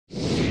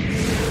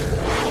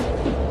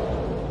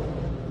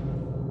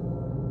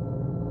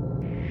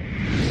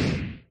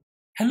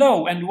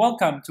Hello and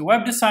welcome to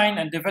Web Design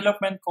and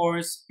Development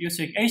course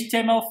using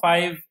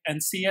HTML5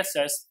 and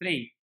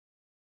CSS3.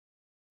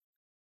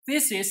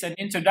 This is an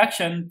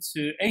introduction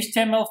to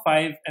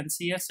HTML5 and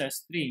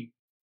CSS3.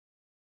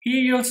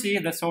 Here you'll see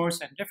the source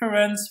and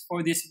reference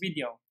for this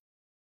video.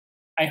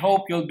 I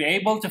hope you'll be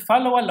able to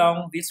follow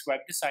along this web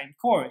design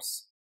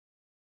course.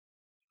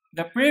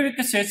 The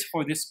prerequisites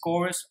for this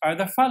course are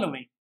the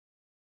following: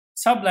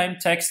 Sublime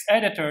Text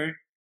Editor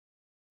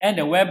and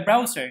a web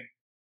browser.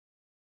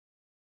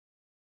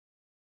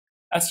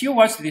 As you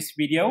watch this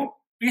video,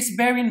 please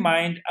bear in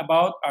mind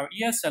about our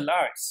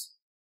ESLRs.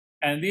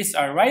 And these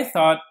are right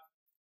thought,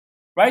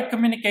 right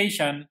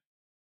communication,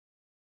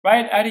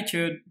 right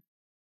attitude,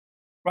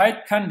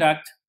 right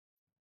conduct,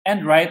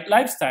 and right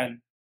lifestyle.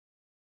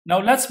 Now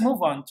let's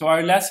move on to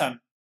our lesson.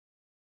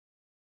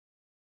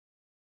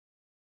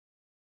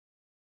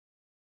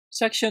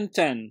 Section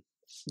 10.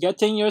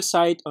 Getting your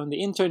site on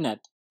the Internet.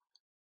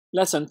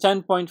 Lesson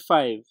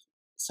 10.5.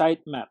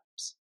 Sitemaps.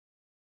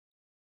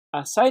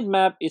 A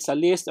sitemap is a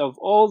list of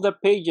all the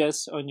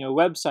pages on your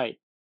website.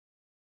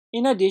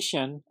 In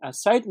addition, a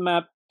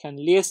sitemap can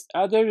list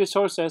other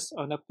resources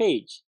on a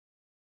page,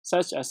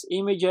 such as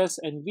images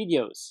and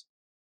videos.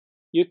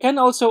 You can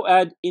also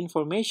add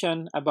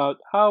information about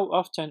how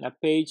often a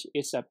page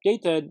is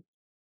updated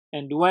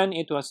and when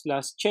it was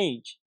last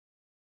changed.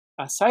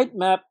 A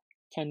sitemap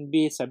can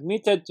be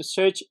submitted to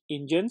search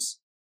engines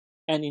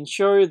and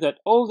ensure that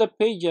all the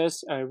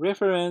pages are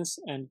referenced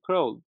and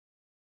crawled.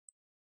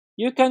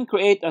 You can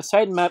create a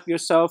sitemap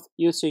yourself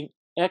using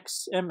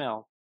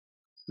XML,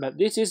 but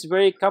this is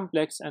very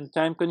complex and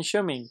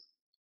time-consuming.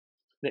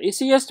 The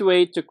easiest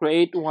way to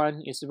create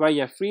one is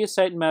via free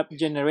sitemap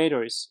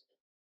generators.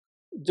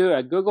 Do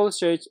a Google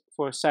search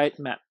for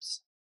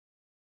sitemaps.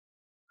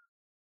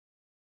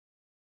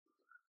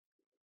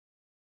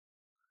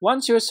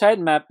 Once your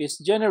sitemap is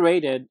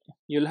generated,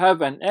 you'll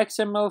have an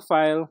XML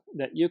file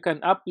that you can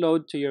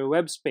upload to your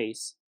web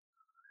space.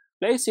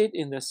 Place it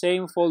in the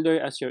same folder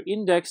as your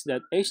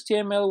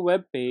index.html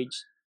web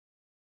page,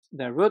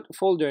 the root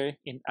folder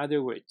in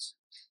other words.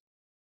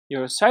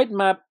 Your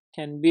sitemap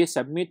can be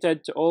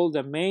submitted to all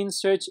the main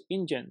search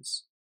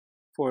engines.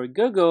 For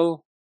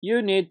Google,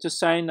 you need to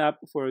sign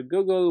up for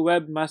Google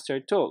Webmaster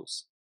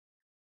Tools.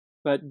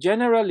 But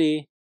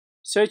generally,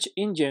 search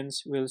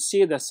engines will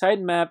see the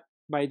sitemap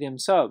by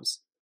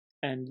themselves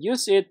and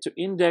use it to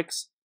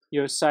index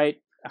your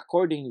site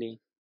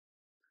accordingly.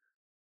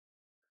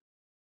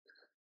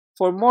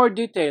 For more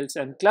details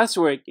and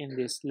classwork in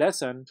this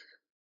lesson,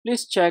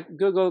 please check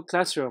Google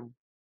Classroom.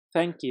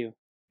 Thank you.